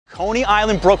Coney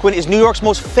Island, Brooklyn is New York's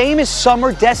most famous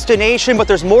summer destination, but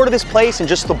there's more to this place than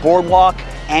just the boardwalk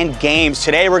and games.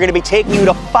 Today, we're gonna be taking you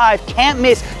to 5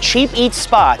 can't-miss cheap eat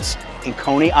spots in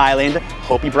Coney Island.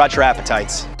 Hope you brought your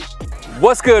appetites.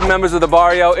 What's good, members of the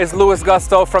barrio? It's Louis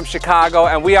Gusto from Chicago,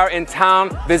 and we are in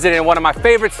town visiting one of my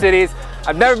favorite cities.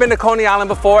 I've never been to Coney Island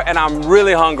before, and I'm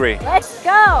really hungry. Let's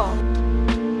go.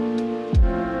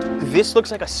 This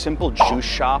looks like a simple juice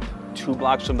shop 2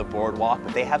 blocks from the boardwalk,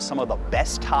 but they have some of the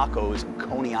best tacos in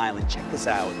Coney Island. Check this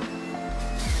out.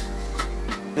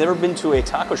 Never been to a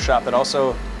taco shop that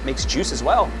also makes juice as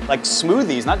well, like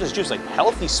smoothies, not just juice, like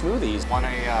healthy smoothies. Want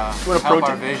to help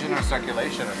our vision or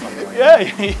circulation or something like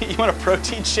that? Yeah, you want a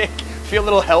protein shake, feel a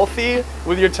little healthy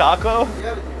with your taco?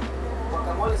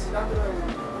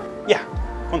 Yeah,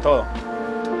 con todo.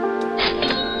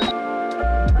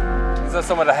 These are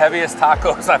some of the heaviest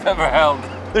tacos I've ever held.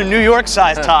 They're New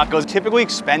York-sized tacos, typically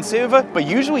expensive, but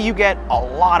usually you get a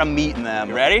lot of meat in them.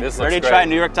 You ready? This looks ready to great. try a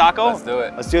New York taco? Let's do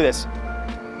it. Let's do this.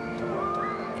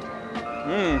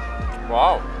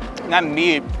 Wow. That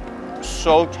meat,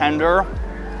 so tender.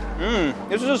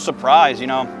 This is a surprise, you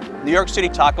know. New York City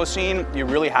taco scene, you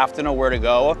really have to know where to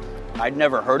go. I'd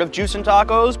never heard of juice and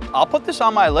tacos. I'll put this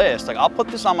on my list. Like, I'll put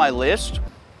this on my list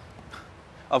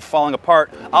of falling apart.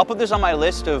 I'll put this on my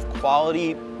list of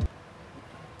quality.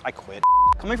 I quit.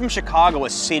 Coming from Chicago, a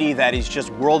city that is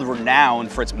just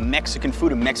world-renowned for its Mexican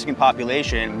food and Mexican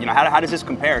population, you know, how does this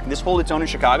compare? Can this hold its own in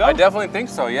Chicago? I definitely think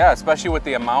so, yeah, especially with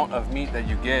the amount of meat that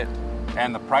you get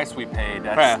and the price we paid.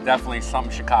 That's definitely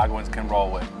something Chicagoans can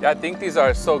roll with. Yeah, I think these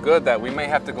are so good that we may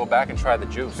have to go back and try the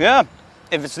juice. Yeah.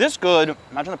 If it's this good,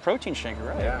 imagine the protein shake,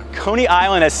 right? Yeah. Coney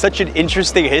Island has such an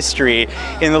interesting history.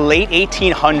 In the late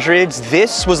 1800s,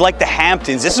 this was like the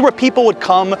Hamptons. This is where people would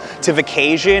come to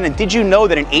vacation. And did you know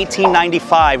that in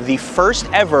 1895, the first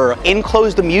ever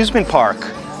enclosed amusement park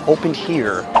opened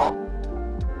here?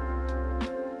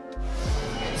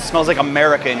 It smells like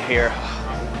America in here.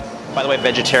 By the way,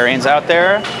 vegetarians out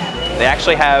there, they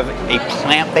actually have a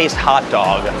plant-based hot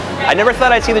dog. I never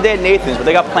thought I'd see the day at Nathan's, but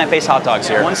they got plant-based hot dogs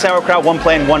here. 1 sauerkraut, 1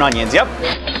 plain, 1 onions, yep.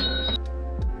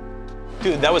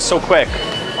 Dude, that was so quick.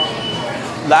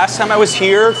 Last time I was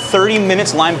here, 30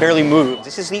 minutes, line barely moved.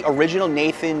 This is the original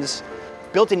Nathan's,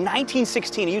 built in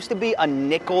 1916. It used to be a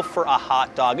nickel for a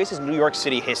hot dog. This is New York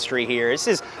City history here. This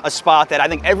is a spot that I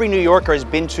think every New Yorker has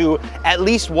been to at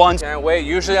least once. Can't wait.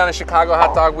 Usually on a Chicago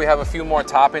hot dog, we have a few more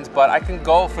toppings, but I can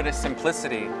go for this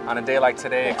simplicity on a day like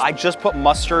today. I just put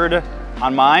mustard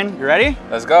on mine. You ready?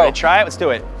 Let's go. Ready to try it? Let's do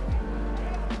it.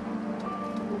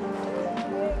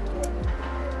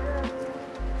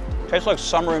 Tastes like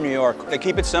summer in New York. They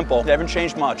keep it simple. They haven't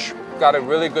changed much. Got a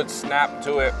really good snap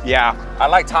to it. Yeah. I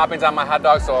like toppings on my hot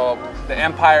dog, so the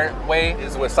Empire way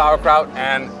is with sauerkraut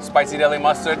and spicy deli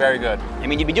mustard. Very good. I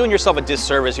mean, you'd be doing yourself a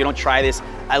disservice. You don't try this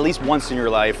at least once in your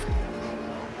life.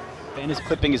 Ben is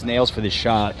clipping his nails for this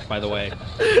shot, by the way.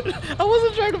 I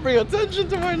wasn't trying to bring attention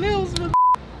to my nails, but...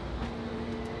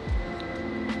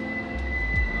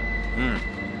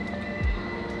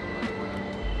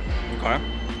 Okay.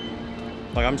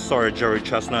 Like, I'm sorry, Jerry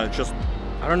Chestnut. It's just,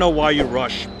 I don't know why you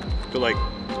rush to like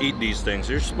eat these things.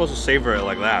 You're supposed to savor it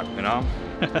like that, you know?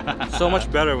 So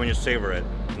much better when you savor it,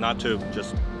 not to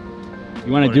just...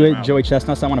 You want to do it, Joey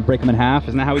Chestnuts? I want to break him in half.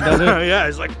 Isn't that how he does it? Yeah,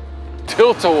 it's like...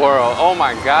 Tilt-a-whirl, oh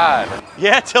my God.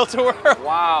 Yeah, tilt-a-whirl.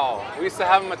 Wow, we used to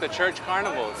have them at the church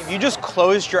carnivals. If you just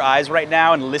closed your eyes right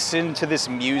now and listen to this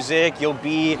music, you'll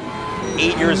be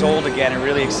 8 years old again and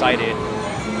really excited.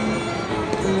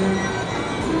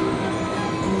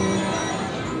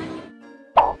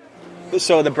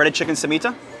 So the breaded chicken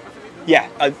samita? Yeah,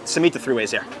 samita 3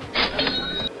 ways here.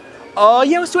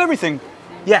 Yeah, let's do everything.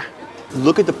 Yeah.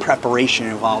 Look at the preparation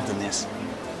involved in this.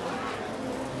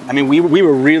 I mean, we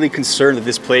were really concerned that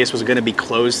this place was gonna be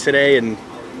closed today, and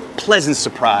pleasant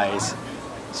surprise.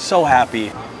 So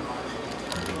happy.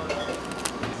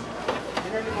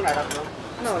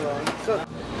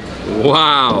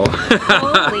 Wow.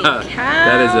 Holy cow.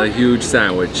 That is a huge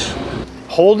sandwich.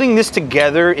 Holding this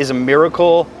together is a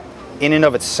miracle in and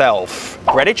of itself.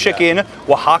 Breaded chicken,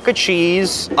 Oaxaca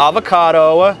cheese,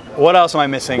 avocado. What else am I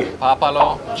missing?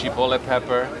 Papalo, chipotle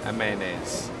pepper, and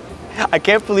mayonnaise. I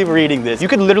can't believe we're eating this. You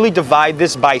could literally divide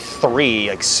this by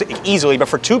 3, like easily, but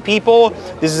for 2 people,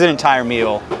 this is an entire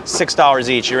meal. $6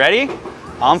 each. You ready?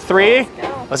 On 3.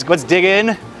 Let's dig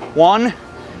in. 1,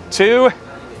 2,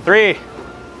 3.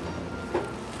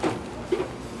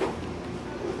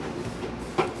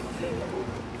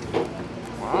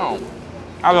 Wow.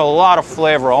 That was a lot of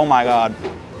flavor, oh my God.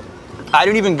 I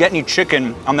didn't even get any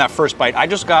chicken on that first bite. I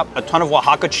just got a ton of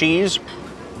Oaxaca cheese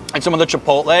and some of the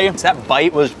chipotle. That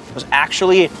bite was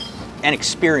actually an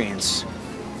experience.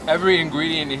 Every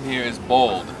ingredient in here is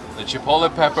bold. The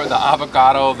chipotle pepper, the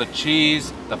avocado, the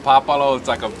cheese, the papalo, it's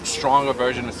like a stronger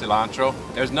version of cilantro.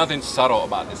 There's nothing subtle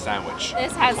about this sandwich.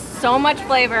 This has so much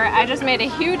flavor. I just made a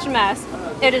huge mess.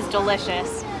 It is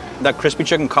delicious. That crispy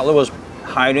chicken cutlet was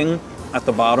hiding at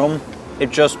the bottom.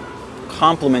 It just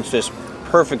complements this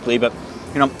perfectly, but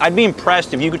you know, I'd be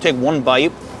impressed if you could take one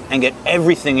bite and get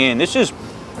everything in.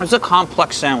 It's a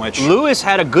complex sandwich. Louis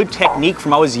had a good technique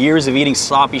from all his years of eating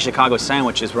sloppy Chicago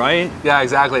sandwiches, right? Yeah,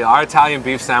 exactly. Our Italian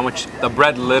beef sandwich, the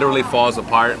bread literally falls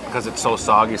apart because it's so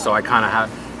soggy, so I kind of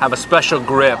have a special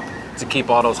grip to keep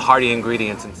all those hearty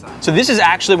ingredients inside. So this is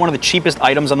actually one of the cheapest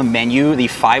items on the menu, the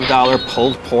 $5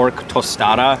 pulled pork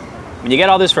tostada. When you get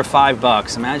all this for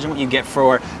 $5, imagine what you get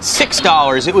for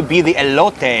 $6. It would be the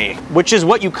elote, which is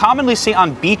what you commonly see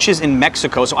on beaches in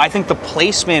Mexico. So I think the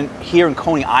placement here in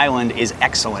Coney Island is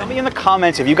excellent. Tell me in the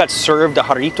comments if you got served a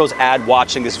Jarritos ad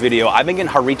watching this video. I've been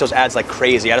getting Jarritos ads like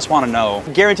crazy. I just want to know.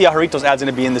 I guarantee a Jarritos ad's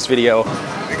gonna be in this video.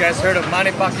 You guys heard of Manny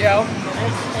Pacquiao?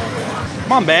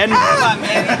 Come on, Ben. Come on,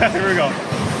 man. Here we go.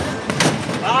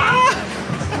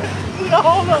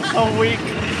 No, that's so weak.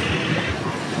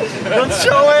 Let's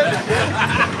show it.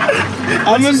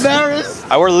 I'm embarrassed.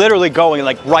 We're literally going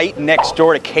like right next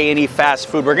door to K&E fast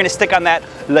food. We're gonna stick on that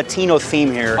Latino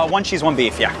theme here. One cheese, one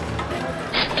beef, yeah.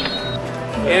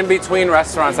 In between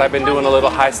restaurants, I've been doing a little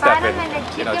high stepping,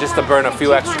 you know, just to burn a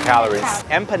few extra calories.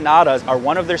 Empanadas are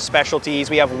one of their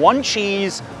specialties. We have one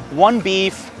cheese, one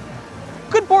beef.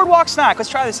 Good boardwalk snack.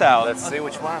 Let's try this out. Let's see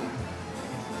which one.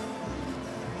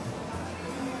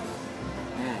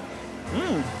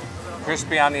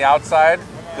 Crispy on the outside,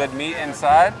 good meat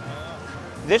inside.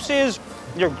 This is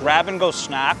your grab-and-go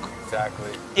snack.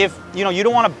 Exactly. If you know you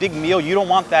don't want a big meal, you don't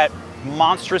want that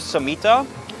monstrous samita.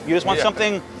 You just want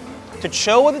something to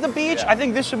chill with at the beach. I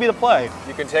think this would be the play.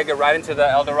 You can take it right into the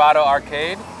El Dorado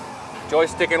arcade.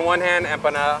 Joystick in one hand,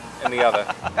 empanada in the other.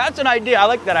 That's an idea. I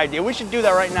like that idea. We should do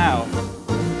that right now.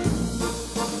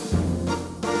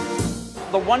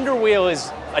 The Wonder Wheel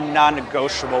is a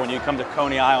non-negotiable when you come to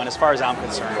Coney Island, as far as I'm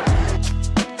concerned.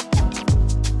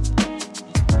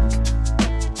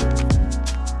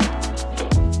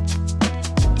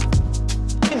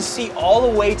 See all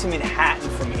the way to Manhattan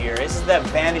from here. This is that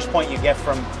vantage point you get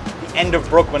from the end of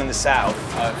Brooklyn in the south.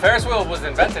 Ferris wheel was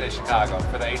invented in Chicago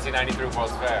for the 1893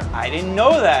 World's Fair. I didn't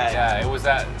know that. Yeah, it was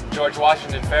that George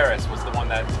Washington Ferris was the one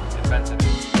that invented it.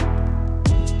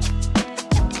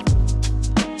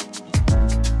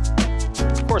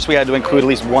 Of course, we had to include at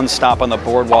least one stop on the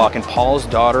boardwalk, and Paul's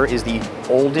daughter is the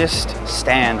oldest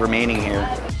stand remaining here.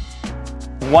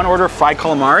 One order of fried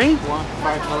calamari. One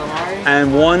fried calamari.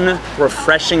 And one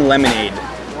refreshing lemonade.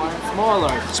 One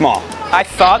smaller. Small. I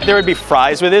thought there would be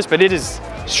fries with this, but it is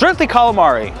strictly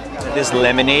calamari. This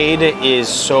lemonade is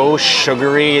so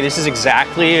sugary. This is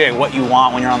exactly what you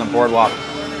want when you're on the boardwalk.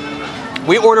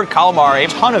 We ordered calamari, a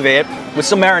ton of it, with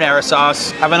some marinara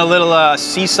sauce. Having a little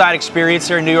seaside experience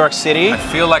here in New York City. I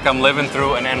feel like I'm living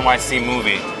through an NYC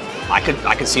movie. I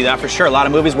could see that for sure. A lot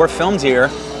of movies were filmed here.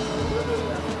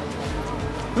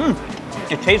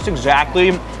 It tastes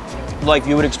exactly like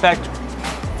you would expect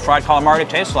fried calamari to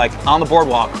taste like on the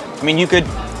boardwalk. I mean, you could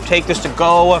take this to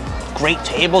go, great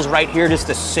tables right here just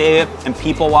to sit and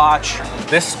people watch.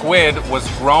 This squid was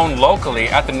grown locally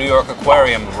at the New York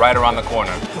Aquarium right around the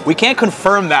corner. We can't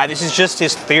confirm that. This is just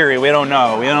his theory. We don't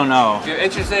know. We don't know. If you're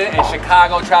interested in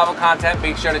Chicago travel content,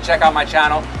 be sure to check out my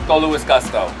channel, Go Louis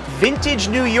Gusto. Vintage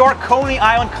New York, Coney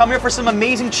Island. Come here for some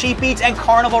amazing cheap eats and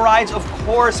carnival rides. Of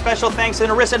course, special thanks to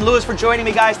Narissa and Louis for joining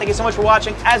me, guys. Thank you so much for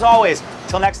watching. As always,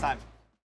 till next time.